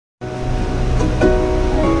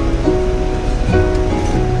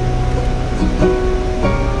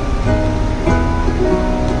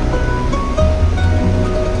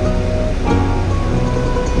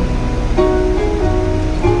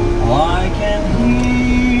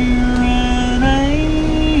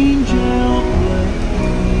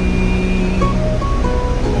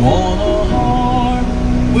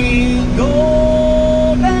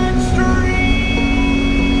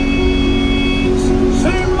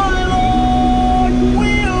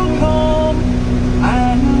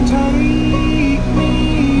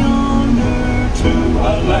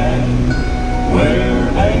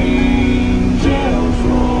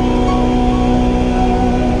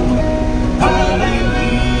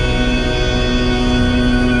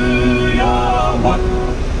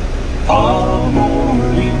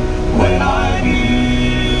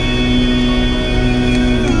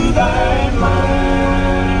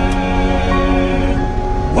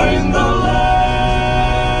When the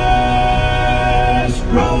last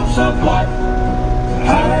rose of life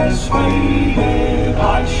has faded,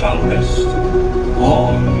 I shall rest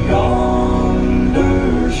on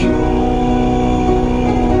yonder shore.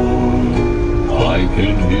 I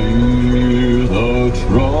can hear the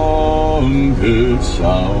trumpet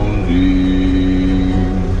sounding,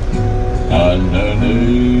 and an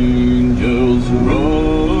angel's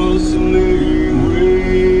rustling wings.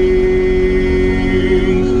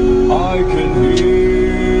 I can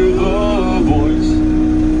hear the voice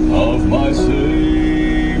of my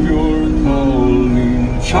Savior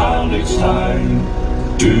calling, child, it's time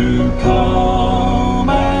to come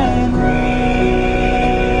and rest.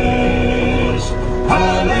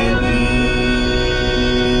 Hallelujah,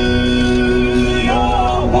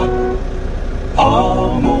 what a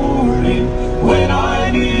morning when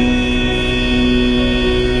I knew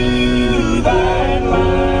that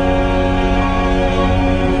land.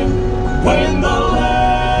 When the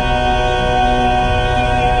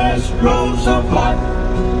last rose of life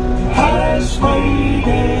has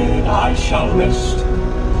faded, I shall rest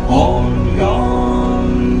on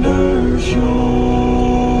yonder shore.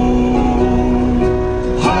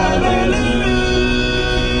 Hallelujah,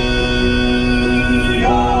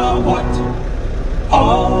 what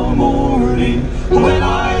a morning when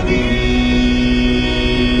I knew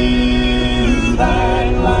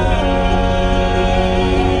that land.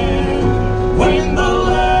 When the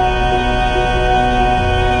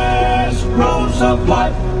last rose of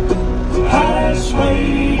life has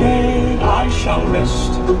faded, I shall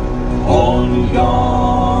rest on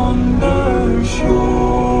yonder shore.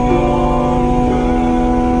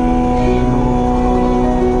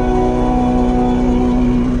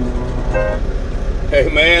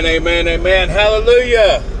 Amen, amen, amen.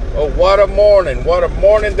 Hallelujah. Oh, what a morning. What a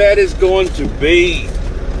morning that is going to be.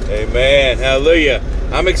 Amen. Hallelujah.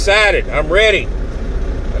 I'm excited. I'm ready.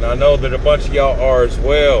 And I know that a bunch of y'all are as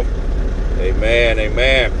well. Amen,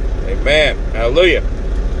 amen, amen. Hallelujah.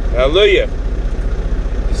 Hallelujah.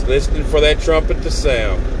 Just listening for that trumpet to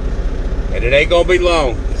sound. And it ain't going to be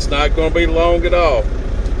long. It's not going to be long at all.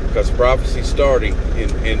 Because prophecy's starting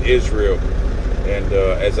in Israel. And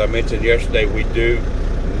as I mentioned yesterday, we do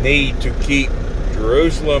need to keep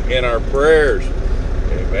Jerusalem in our prayers.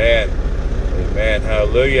 Amen. Amen.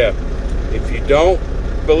 Hallelujah. If you don't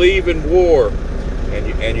believe in war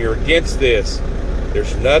and you're against this,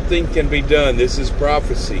 there's nothing can be done. This is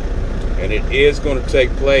prophecy. And it is going to take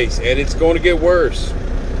place. And it's going to get worse.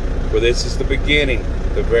 For this is the beginning,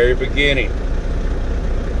 the very beginning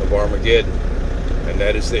of Armageddon. And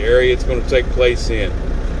that is the area it's going to take place in.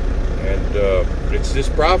 And it's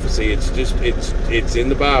just prophecy. It's in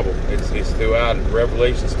the Bible. It's throughout.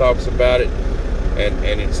 Revelations talks about it,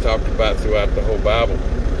 and it's talked about throughout the whole Bible.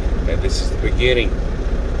 And this is the beginning.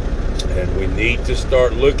 And we need to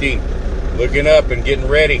start looking up and getting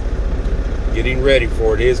ready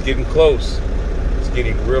for it. It is getting close. It's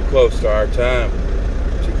getting real close to our time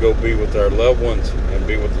to go be with our loved ones and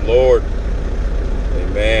be with the Lord.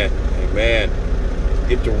 Amen. Amen.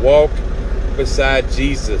 Get to walk beside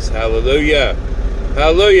Jesus. Hallelujah.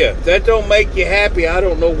 Hallelujah. If that don't make you happy, I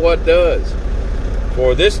don't know what does.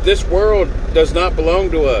 For this world does not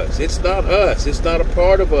belong to us. It's not us. It's not a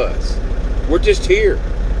part of us. We're just here.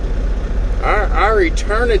 Our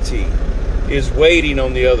eternity is waiting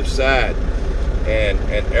on the other side. And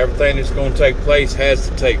everything that's going to take place has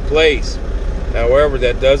to take place. However,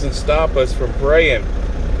 that doesn't stop us from praying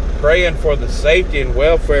for the safety and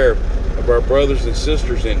welfare of our brothers and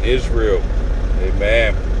sisters in Israel.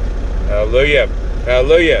 Amen. Hallelujah.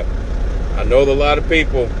 Hallelujah. I know that a lot of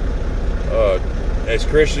people, as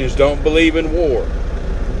Christians, don't believe in war.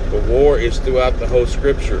 But war is throughout the whole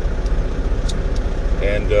Scripture.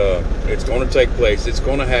 And it's going to take place. It's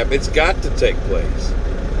going to happen. It's got to take place.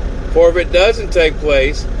 For if it doesn't take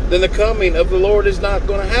place, then the coming of the Lord is not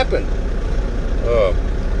going to happen. The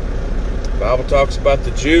Bible talks about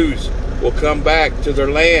the Jews will come back to their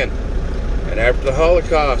land. And after the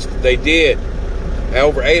Holocaust, they did.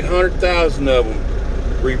 Over 800,000 of them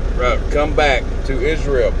come back to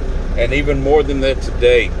Israel. And even more than that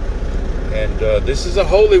today. And this is a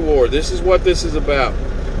holy war. This is what this is about.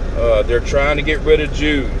 They're trying to get rid of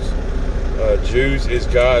Jews. Jews is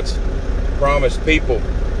God's promised people.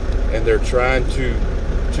 And they're trying to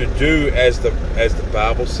do as the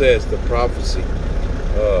Bible says, the prophecy.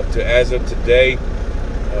 As of today,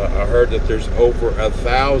 I heard that there's over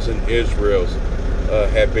 1,000 Israels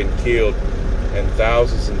have been killed and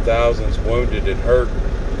thousands wounded and hurt.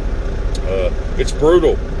 It's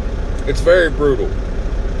brutal. It's very brutal.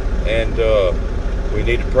 And we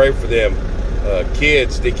need to pray for them.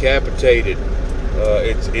 Kids decapitated,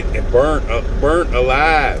 It's burnt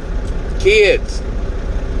alive. Kids.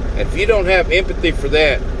 And if you don't have empathy for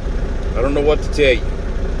that, I don't know what to tell you.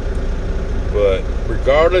 But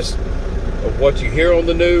regardless of what you hear on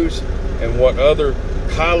the news and what other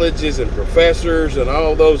colleges and professors and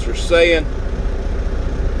all those are saying,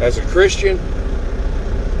 as a Christian,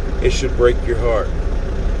 it should break your heart.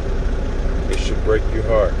 It should break your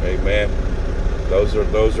heart. Amen. Those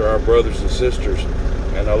are our brothers and sisters,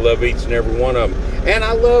 and I love each and every one of them. And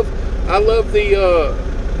I love the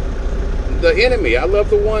enemy. I love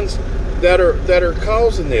the ones that are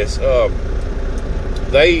causing this.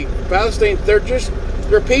 Palestine,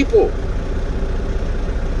 they're people.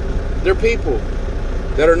 They're people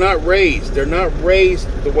that are not raised. They're not raised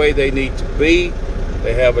the way they need to be.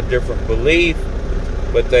 They have a different belief,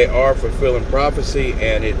 but they are fulfilling prophecy,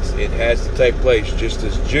 and it has to take place, just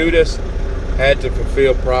as Judas had to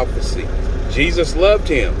fulfill prophecy. Jesus loved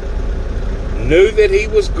him, knew that he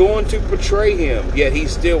was going to betray him, yet he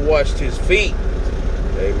still washed his feet.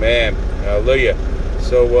 Amen. Hallelujah.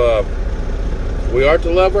 So we are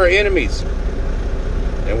to love our enemies,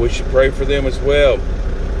 and we should pray for them as well.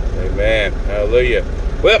 Amen. Hallelujah.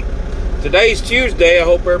 Well, today's Tuesday. I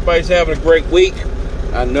hope everybody's having a great week.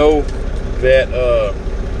 I know that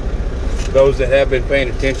those that have been paying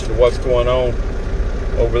attention to what's going on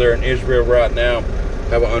over there in Israel right now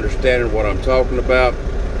have an understanding of what I'm talking about.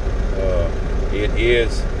 It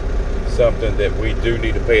is something that we do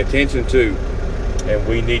need to pay attention to, and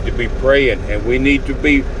we need to be praying, and we need to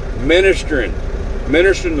be ministering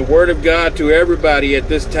the word of God to everybody at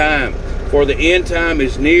this time, for the end time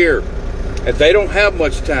is near, and they don't have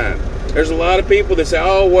much time. There's a lot of people that say,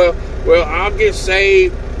 oh, well, I'll get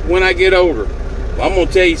saved when I get older. Well, I'm going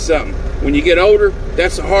to tell you something. When you get older,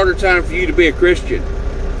 that's a harder time for you to be a Christian.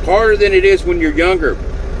 Harder than it is when you're younger.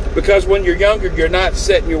 Because when you're younger, you're not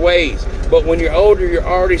set in your ways. But when you're older, you're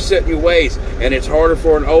already set in your ways. And it's harder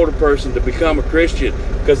for an older person to become a Christian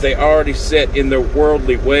because they already set in their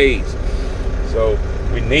worldly ways. So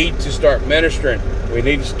we need to start ministering. We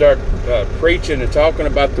need to start preaching and talking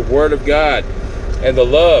about the Word of God and the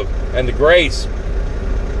love and the grace.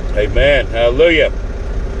 Amen. Hallelujah.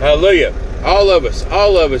 Hallelujah. All of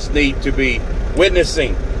us need to be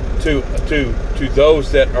witnessing to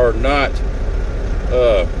those that are not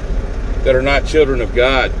children of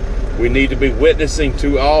God. We need to be witnessing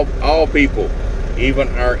to all people, even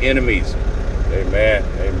our enemies. Amen.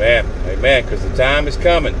 Amen. Amen. Because the time is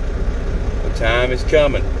coming. The time is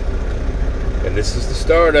coming. And this is the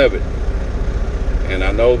start of it. And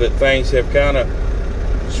I know that things have kind of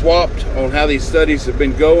swapped on how these studies have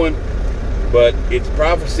been going, but its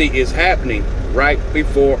prophecy is happening right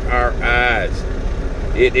before our eyes.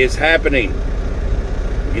 It is happening.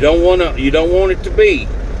 You don't want it to be.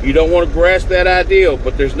 You don't want to grasp that ideal,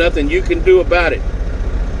 but there's nothing you can do about it.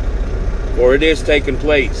 For it is taking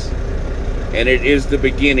place. And it is the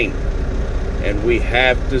beginning. And we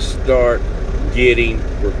have to start getting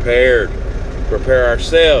prepared. Prepare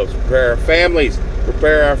ourselves, prepare our families,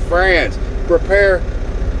 prepare our friends, prepare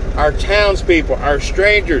our townspeople, our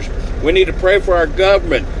strangers. We need to pray for our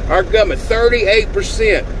government. Our government,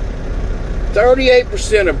 38%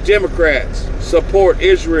 of Democrats support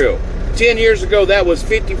Israel. 10 years ago, that was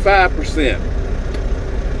 55%.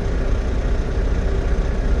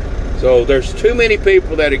 So there's too many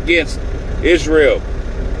people that are against Israel,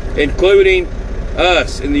 including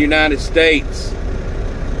us in the United States.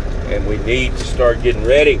 And we need to start getting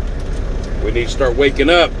ready. We need to start waking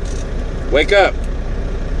up. Wake up.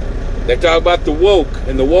 They talk about the woke,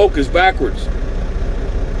 and the woke is backwards.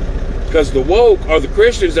 Because the woke are the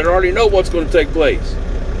Christians that already know what's going to take place.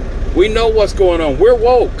 We know what's going on. We're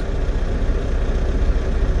woke.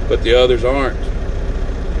 But the others aren't.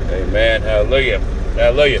 Amen. Hallelujah.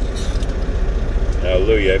 Hallelujah.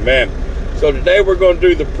 Hallelujah. Amen. So today we're going to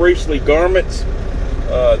do the priestly garments.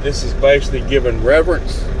 This is basically giving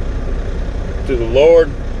reverence to the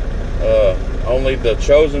Lord. Only the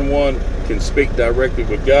chosen one can speak directly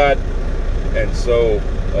with God. And so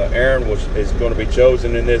Aaron is going to be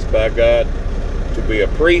chosen in this by God to be a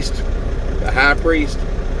priest, a high priest.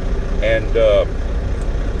 And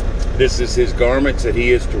this is his garments that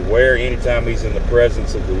he is to wear anytime he's in the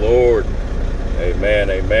presence of the Lord. Amen.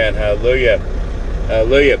 Amen. Hallelujah.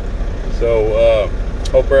 Hallelujah. So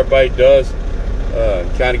hope everybody does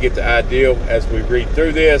kind of get the idea as we read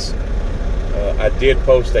through this. I did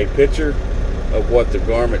post a picture of what the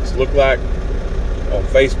garments look like on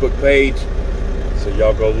Facebook page. So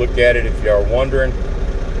y'all go look at it if y'all are wondering.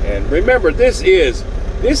 And remember, this is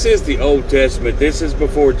the Old Testament. This is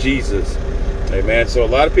before Jesus. Amen. So a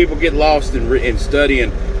lot of people get lost in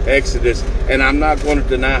studying Exodus, and I'm not going to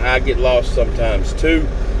deny I get lost sometimes too.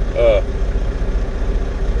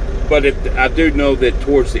 But I do know that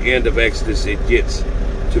towards the end of Exodus, it gets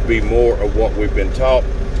to be more of what we've been taught.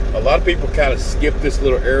 A lot of people kind of skip this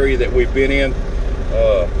little area that we've been in,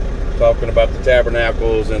 talking about the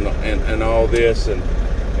tabernacles and all this, and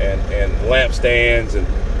lampstands,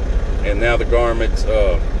 and now the garments,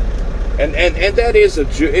 and that is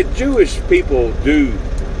Jewish people do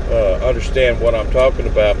understand what I'm talking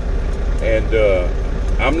about, and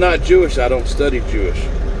I'm not Jewish. I don't study Jewish,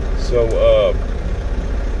 so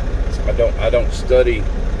I don't study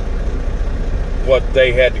what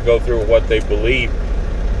they had to go through or what they believe,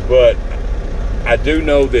 but I do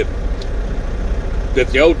know that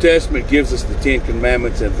the Old Testament gives us the Ten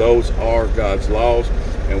Commandments, and those are God's laws,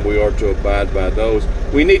 and we are to abide by those.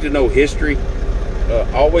 We need to know history.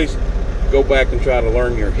 Always go back and try to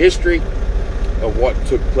learn your history of what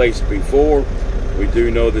took place before. We do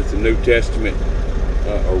know that the New Testament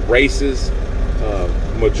erases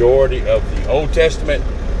majority of the Old Testament,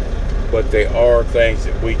 but there are things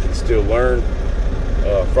that we can still learn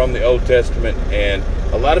from the Old Testament, and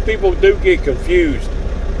a lot of people do get confused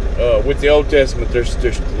with the Old Testament. There's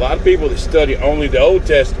a lot of people that study only the Old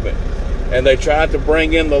Testament, and they try to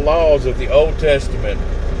bring in the laws of the Old Testament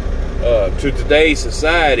to today's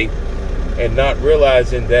society, and not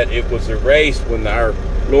realizing that it was erased when our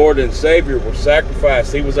Lord and Savior was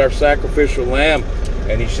sacrificed. He was our sacrificial lamb,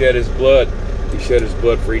 and He shed His blood. He shed His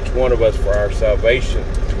blood for each one of us for our salvation.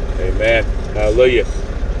 Amen. Hallelujah.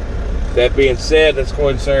 That being said, let's go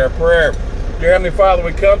ahead and say our prayer. Dear Heavenly Father,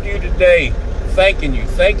 we come to you today thanking you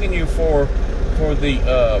for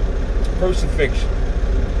the crucifixion.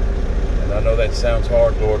 And I know that sounds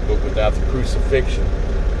hard, Lord, but without the crucifixion,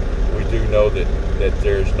 we do know that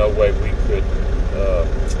there's no way we could,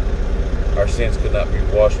 our sins could not be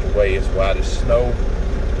washed away as white as snow,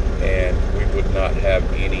 and we would not have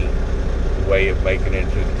any way of making it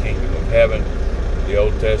into the kingdom of heaven. The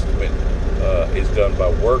Old Testament is done by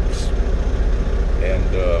works, and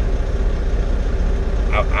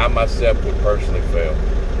I myself would personally fail.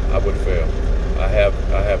 I would fail. I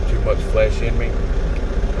have too much flesh in me,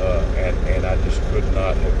 and I just could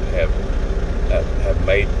not have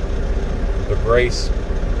made the grace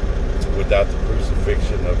without the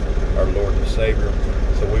crucifixion of our Lord and Savior.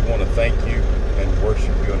 So we want to thank you and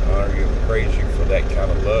worship you and honor you and praise you for that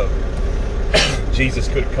kind of love. Jesus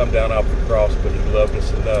could have come down off the cross, but He loved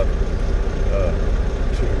us enough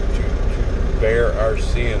to bear our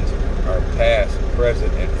sins, our past,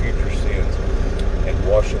 present, and future sins, and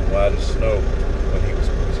wash them white as snow when He was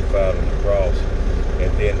crucified on the cross.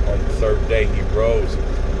 And then on the third day He rose,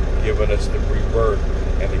 giving us the rebirth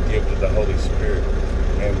and the gift of the Holy Spirit.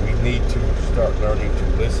 And we need to start learning to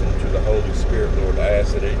listen to the Holy Spirit, Lord. I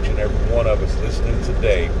ask that each and every one of us listening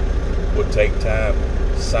today would take time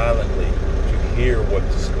silently to hear what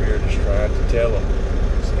the Spirit is trying to tell them,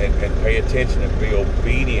 and pay attention and be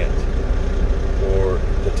obedient, for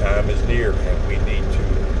the time is near, and we need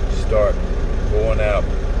to start going out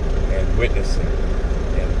and witnessing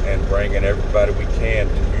and bringing everybody we can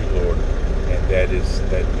to you, Lord. And that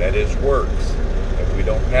is works, and we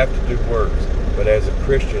don't have to do works, but as a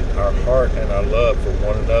Christian, our heart and our love for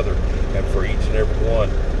one another and for each and every one,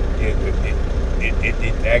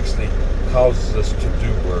 it actually causes us to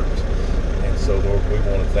do works. And so, Lord, we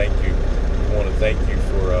want to thank you. We want to thank you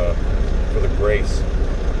for the grace,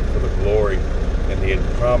 for the glory, and the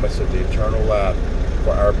promise of the eternal life,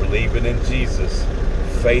 for our believing in Jesus,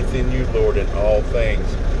 faith in you, Lord, in all things,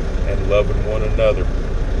 and loving one another,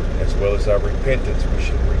 as well as our repentance. We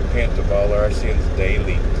should repent of all our sins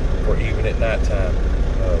daily, for even at nighttime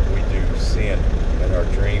we do sin in our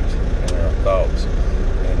dreams and our thoughts.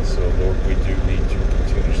 And so, Lord, we do need to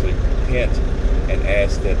continuously repent and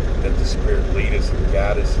ask that the Spirit lead us and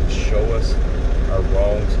guide us and show us our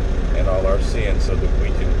wrongs and all our sins, so that we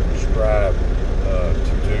can strive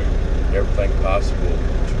to do everything possible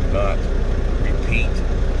to not repeat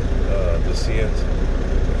the sins.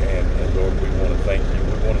 And Lord, we want to thank you.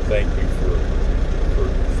 We want to thank you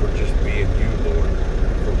for just being you, Lord,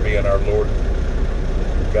 for being our Lord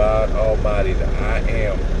God Almighty, the I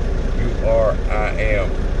am. You are I am.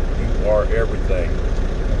 You are everything.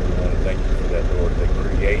 And we want to thank you for that, Lord. The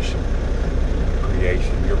creation.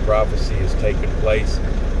 Your prophecy has taken place,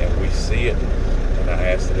 and we see it. And I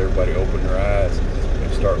ask that everybody open their eyes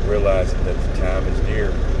and start realizing that the time is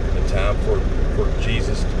near. The time for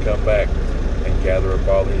Jesus to come back and gather up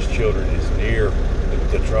all His children is near.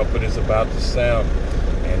 The trumpet is about to sound,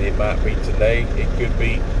 and it might be today. It could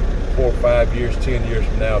be 4 or 5 years, 10 years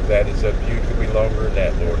from now. If that is up to you, it could be longer than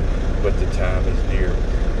that, Lord. But the time is near,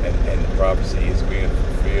 and the prophecy is being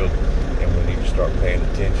fulfilled. field, and we need to start paying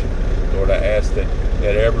attention. Lord, I ask that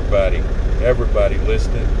everybody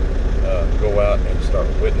listening, go out and start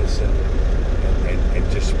witnessing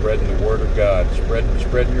and just spreading the word of God,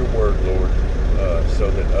 spreading your word, Lord, so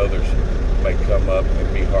that others may come up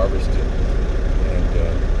and be harvested.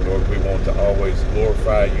 And Lord, we want to always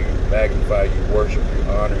glorify you, magnify you, worship you,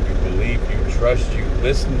 honor you, believe you, trust you,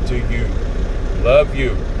 listen to you, love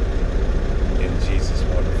you. In Jesus'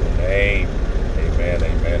 wonderful name. Amen,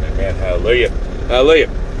 amen, amen. Hallelujah. Hallelujah.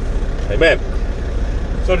 Amen.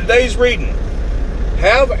 So today's reading.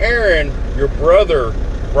 Have Aaron, your brother,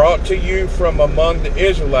 brought to you from among the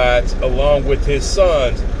Israelites, along with his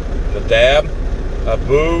sons, Nadab,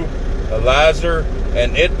 Abihu, Eleazar,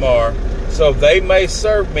 and Itmar, so they may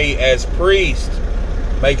serve me as priests.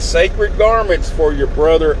 Make sacred garments for your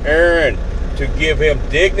brother Aaron, to give him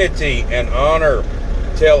dignity and honor.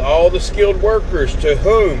 Tell all the skilled workers to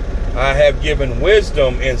whom I have given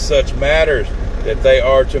wisdom in such matters, that they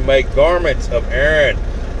are to make garments of Aaron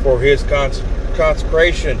for his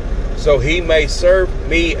consecration, so he may serve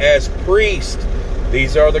me as priest.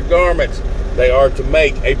 These are the garments. They are to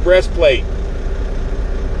make a breastplate,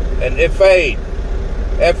 an ephod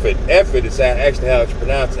is actually how it's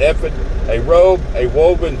pronounced, ephod, a robe, a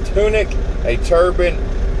woven tunic, a turban,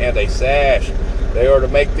 and a sash. They are to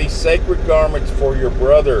make these sacred garments for your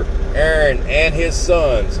brother Aaron and his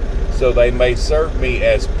sons, so they may serve me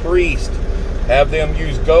as priests. Have them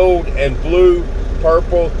use gold and blue,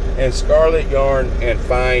 purple, and scarlet yarn and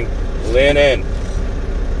fine linen.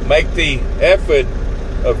 Make the ephod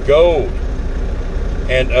of gold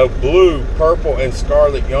and of blue, purple, and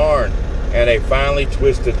scarlet yarn, and a finely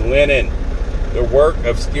twisted linen, the work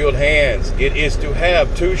of skilled hands. It is to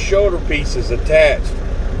have 2 shoulder pieces attached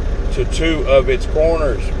to 2 of its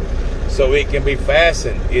corners, so it can be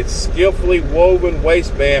fastened. Its skillfully woven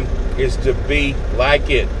waistband is to be like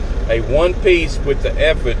it, a one piece with the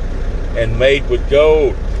ephod, and made with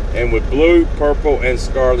gold, and with blue, purple, and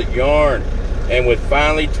scarlet yarn, and with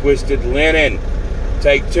finely twisted linen.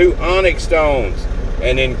 Take 2 onyx stones,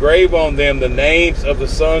 and engrave on them the names of the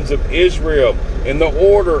sons of Israel in the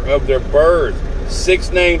order of their birth, 6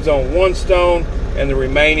 names on one stone, and the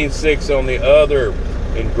remaining 6 on the other.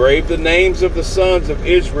 Engrave the names of the sons of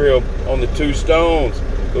Israel on the 2 stones,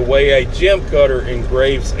 the way a gem cutter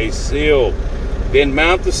engraves a seal. Then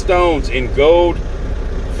mount the stones in gold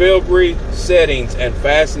filigree settings, and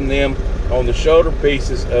fasten them on the shoulder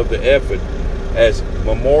pieces of the ephod as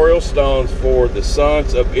memorial stones for the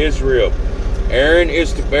sons of Israel. Aaron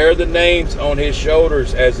is to bear the names on his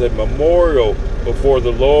shoulders as a memorial before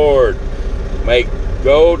the Lord. Make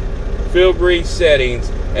gold filigree settings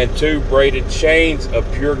and 2 braided chains of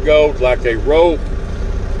pure gold like a rope,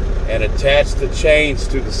 and attach the chains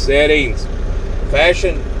to the settings.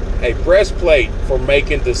 Fashion a breastplate for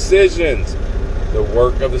making decisions, the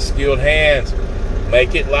work of the skilled hands.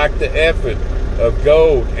 Make it like the ephod, of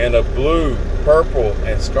gold and of blue, purple,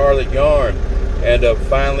 and scarlet yarn, and of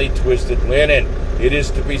finely twisted linen. It is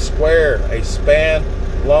to be square, a span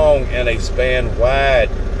long and a span wide,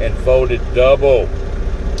 and folded double.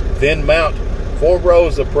 Then mount 4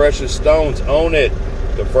 rows of precious stones on it.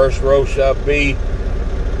 The first row shall be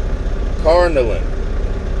carnelian,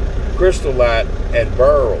 chrysolite, and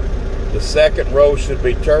beryl. The second row should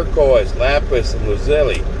be turquoise, lapis, and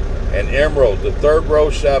lazuli, and emerald. The third row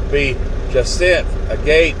shall be jacinth,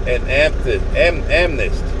 agate, and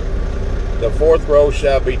amethyst. The fourth row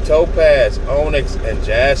shall be topaz, onyx, and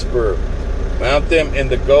jasper. Mount them in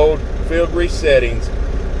the gold filigree settings.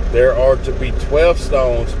 There are to be 12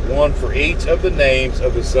 stones, 1 for each of the names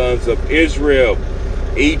of the sons of Israel,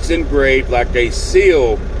 each engraved like a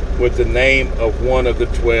seal with the name of one of the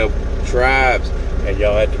 12 tribes. And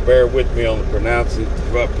y'all have to bear with me on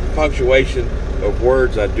the punctuation of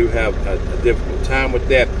words. I do have a difficult time with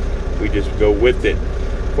that. We just go with it.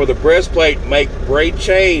 For the breastplate, make braid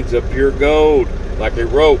chains of pure gold, like a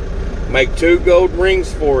rope. Make 2 gold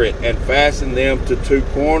rings for it, and fasten them to 2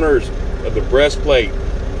 corners of the breastplate.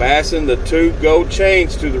 Fasten the 2 gold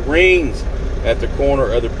chains to the rings at the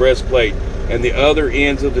corner of the breastplate, and the other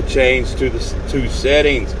ends of the chains to the 2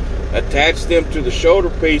 settings. Attach them to the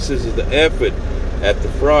shoulder pieces of the ephod at the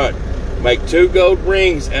front. Make 2 gold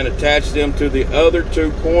rings and attach them to the other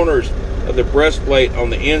 2 corners of the breastplate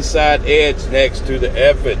on the inside edge next to the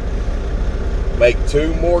ephod. Make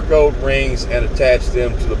 2 more gold rings and attach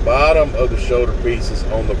them to the bottom of the shoulder pieces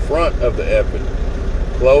on the front of the ephod,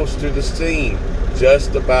 close to the seam,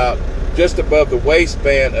 just above the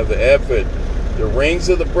waistband of the ephod. The rings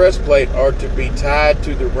of the breastplate are to be tied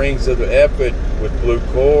to the rings of the ephod with blue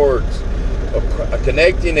cords,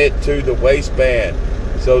 connecting it to the waistband.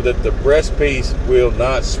 so that the breastpiece will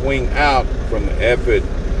not swing out from the ephod.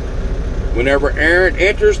 Whenever Aaron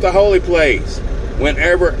enters the holy place,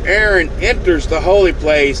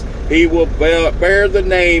 he will bear the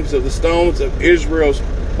names of the stones of Israel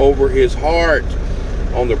over his heart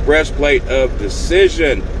on the breastplate of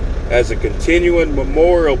decision as a continuing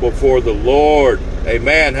memorial before the Lord.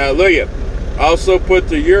 Amen. Hallelujah. Also put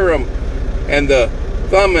the Urim and the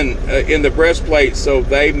Thummim in the breastplate, so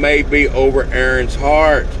they may be over Aaron's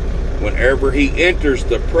heart whenever he enters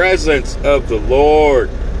the presence of the Lord.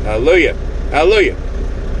 Hallelujah. Hallelujah.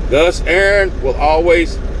 Thus Aaron will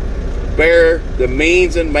always bear the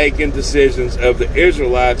means and making decisions of the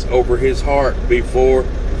Israelites over his heart before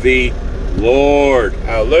the Lord.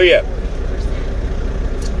 Hallelujah.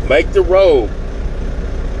 Make the robe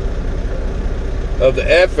of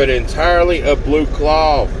the ephod entirely of blue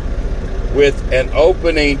cloth, with an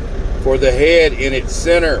opening for the head in its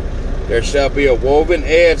center. There shall be a woven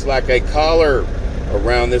edge like a collar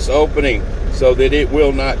around this opening, so that it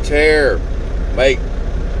will not tear. Make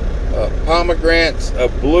pomegranates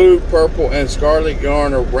of blue, purple, and scarlet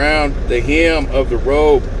yarn around the hem of the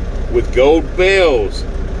robe, with gold bells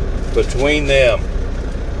between them.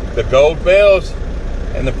 The gold bells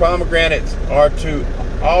and the pomegranates are to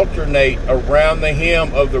alternate around the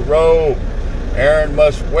hem of the robe. Aaron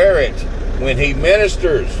must wear it when he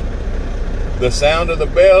ministers. The sound of the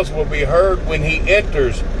bells will be heard when he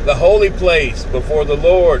enters the holy place before the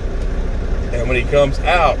Lord, and when he comes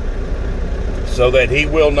out, so that he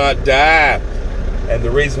will not die. And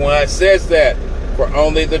the reason why it says that, for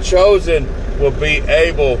only the chosen will be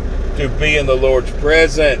able to be in the Lord's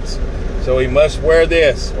presence. So he must wear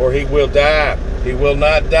this, or he will die. He will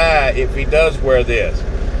not die if he does wear this.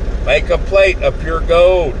 Make a plate of pure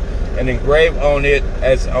gold and engrave on it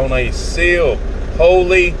as on a seal,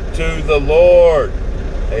 holy to the Lord.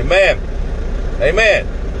 Amen. Amen.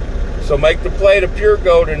 So make the plate of pure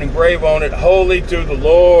gold and engrave on it, holy to the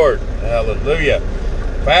Lord. Hallelujah.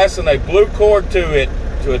 Fasten a blue cord to it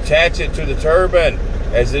to attach it to the turban,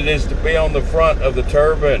 as it is to be on the front of the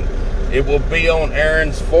turban. It will be on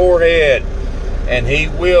Aaron's forehead, and he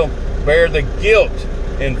will bear the guilt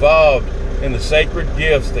involved in the sacred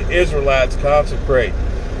gifts the Israelites consecrate.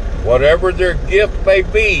 Whatever their gift may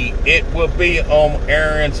be, it will be on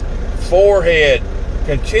Aaron's forehead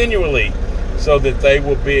continually, so that they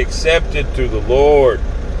will be accepted to the Lord.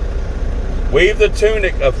 Weave the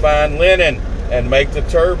tunic of fine linen and make the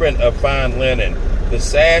turban of fine linen. The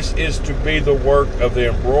sash is to be the work of the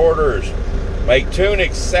embroiderers. Make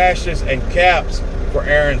tunics, sashes, and caps for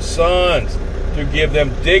Aaron's sons, to give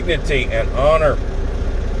them dignity and honor.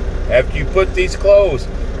 After you put these clothes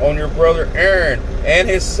on your brother Aaron and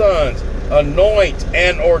his sons, anoint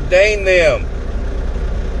and ordain them.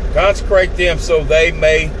 Consecrate them so they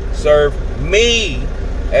may serve me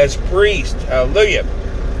as priest. Hallelujah.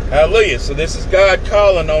 Hallelujah. So this is God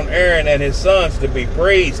calling on Aaron and his sons to be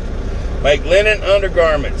priests. Make linen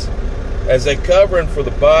undergarments as a covering for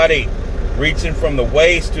the body, reaching from the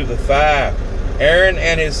waist to the thigh. Aaron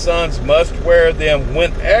and his sons must wear them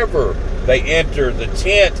whenever they enter the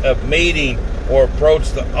tent of meeting or approach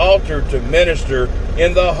the altar to minister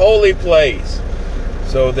in the holy place,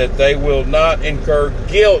 so that they will not incur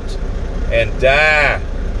guilt and die.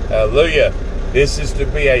 Hallelujah. This is to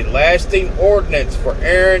be a lasting ordinance for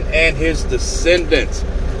Aaron and his descendants.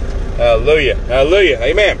 Hallelujah. Hallelujah.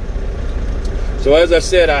 Amen. So as I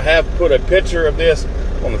said, I have put a picture of this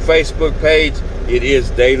on the Facebook page. It is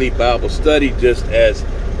Daily Bible Study, just as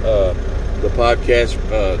the podcast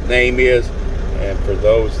name is. And for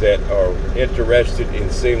those that are interested in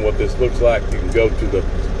seeing what this looks like, you can go to the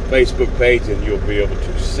Facebook page and you'll be able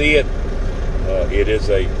to see it. It is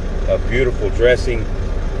a beautiful dressing,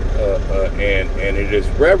 and it is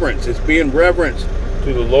reverence. It's being reverence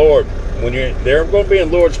to the Lord. When they're going to be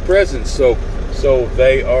in Lord's presence, so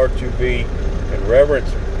they are to be in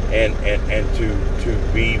reverence and to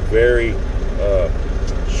be very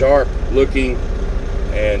sharp looking,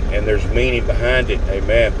 and there's meaning behind it.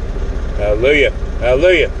 Amen. Hallelujah.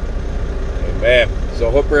 Hallelujah. Amen. So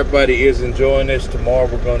I hope everybody is enjoying this. Tomorrow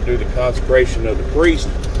we're going to do the consecration of the priest,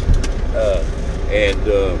 and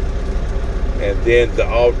then the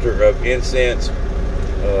altar of incense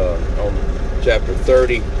on chapter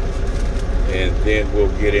 30, and then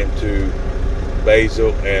we'll get into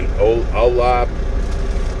basil and Orlab.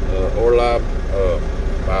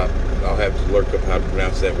 I'll have to look up how to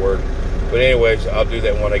pronounce that word. But anyways, I'll do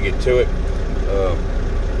that when I get to it.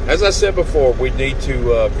 As I said before, we need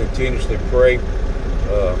to continuously pray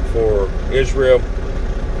for Israel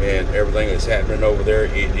and everything that's happening over there.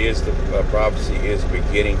 It is the prophecy is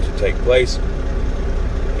beginning to take place,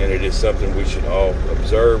 and it is something we should all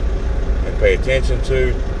observe and pay attention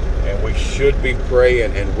to, and we should be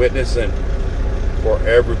praying and witnessing for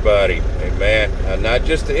everybody. Amen. Not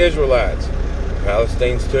just the Israelites,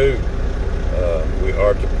 Palestinians too. We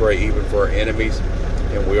are to pray even for our enemies,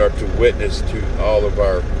 and we are to witness to all of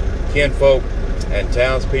our kinfolk and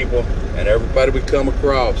townspeople and everybody we come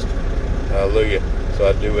across. Hallelujah. So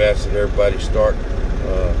I do ask that everybody start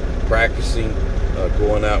practicing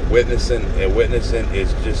going out witnessing. And witnessing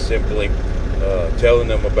is just simply telling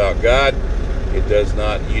them about God. It does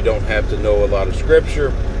not, you don't have to know a lot of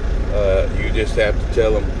scripture. You just have to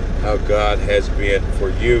tell them how God has been for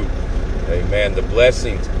you. Amen. The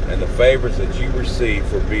blessings and the favors that you receive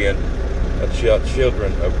for being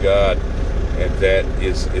children of God, and that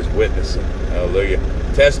is witnessing. Hallelujah.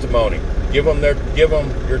 Testimony. Give them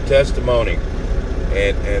your testimony,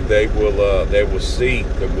 and they will see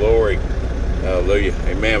the glory. Hallelujah.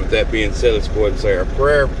 Amen. With that being said, let's go ahead and say our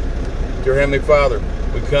prayer. Dear Heavenly Father,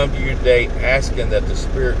 we come to you today asking that the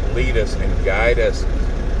Spirit lead us and guide us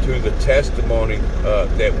to the testimony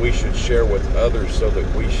that we should share with others, so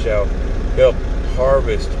that we shall help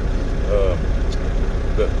harvest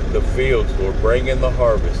the fields, Lord. Bring in the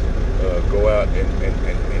harvest. Go out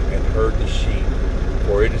and herd the sheep.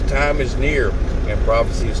 For time is near, and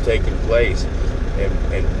prophecy is taking place.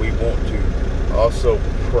 And we want to also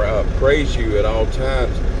praise you at all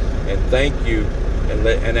times, and thank you,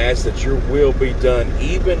 and ask that your will be done,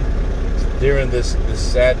 even during this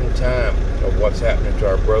saddened time of what's happening to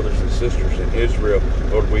our brothers and sisters in Israel.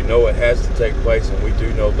 Lord, we know it has to take place, and we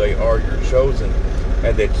do know they are your chosen,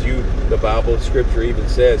 and that you, the Bible and Scripture even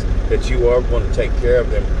says that you are going to take care of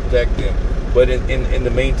them, protect them. But in the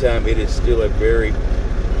meantime, it is still a very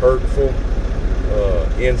hurtful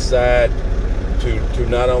inside to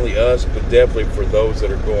not only us, but definitely for those that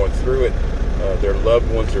are going through it. Their loved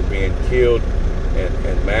ones are being killed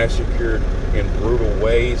and massacred in brutal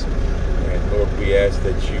ways. And Lord, we ask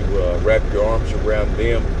that you wrap your arms around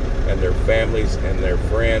them and their families and their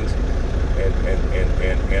friends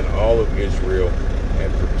and all of Israel,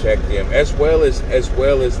 and protect them, as well as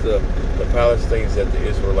the Palestinians that the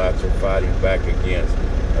Israelites are fighting back against.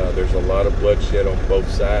 There's a lot of bloodshed on both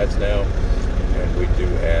sides now, and we do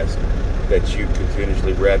ask that you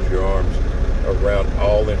continuously wrap your arms around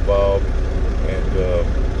all involved.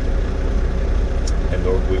 And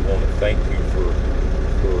Lord, we want to thank you for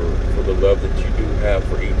the love that you do have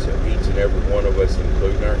for each and every one of us,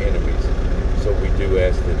 including our enemies. So we do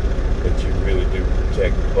ask that you really do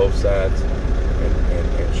protect both sides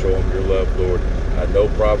and show them your love, Lord. I know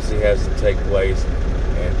prophecy has to take place,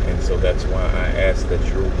 and so that's why I ask that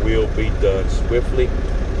your will be done swiftly,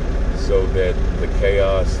 so that the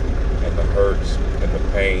chaos and the hurts and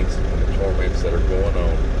the pains and the torments that are going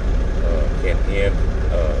on can end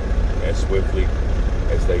as swiftly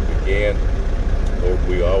as they began. Lord,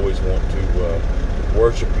 we always want to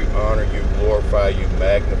worship you, honor you, glorify you,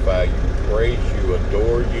 magnify you, praise you,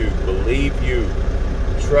 adore you, believe you,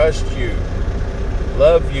 trust you,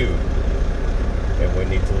 love you. And we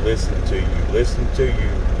need to listen to you,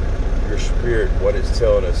 your Spirit, what it's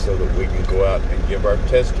telling us, so that we can go out and give our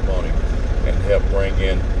testimony and help bring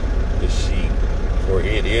in the sheep. For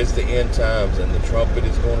it is the end times, and the trumpet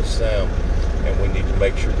is going to sound, and we need to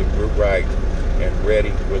make sure that we're right and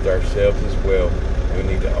ready with ourselves as well. We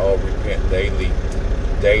need to all repent daily.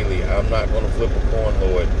 I'm not going to flip a coin,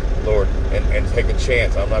 Lord, and take a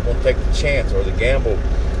chance. I'm not going to take the chance or the gamble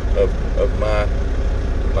of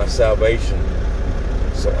my salvation.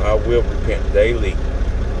 So I will repent daily,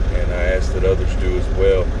 and I ask that others do as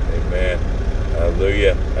well. Amen.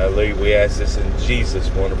 Hallelujah. Hallelujah. We ask this in Jesus'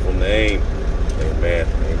 wonderful name. Amen.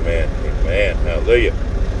 Amen. Amen. Hallelujah.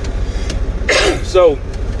 So,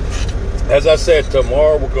 as I said,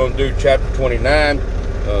 tomorrow we're going to do chapter 29.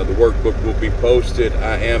 The workbook will be posted.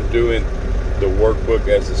 I am doing the workbook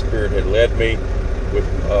as the Spirit had led me, with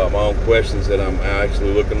my own questions that I'm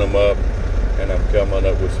actually looking them up, and I'm coming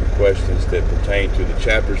up with some questions that pertain to the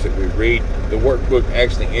chapters that we read. The workbook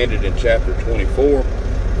actually ended in chapter 24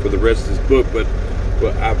 for the rest of this book, but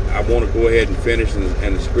I want to go ahead and finish,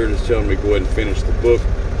 and the Spirit is telling me to go ahead and finish the book,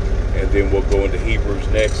 and then we'll go into Hebrews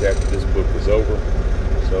next after this book is over.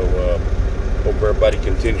 So hope everybody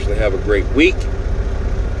continues to have a great week.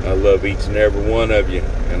 I love each and every one of you,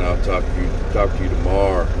 and I'll talk to you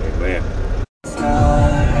tomorrow. Amen.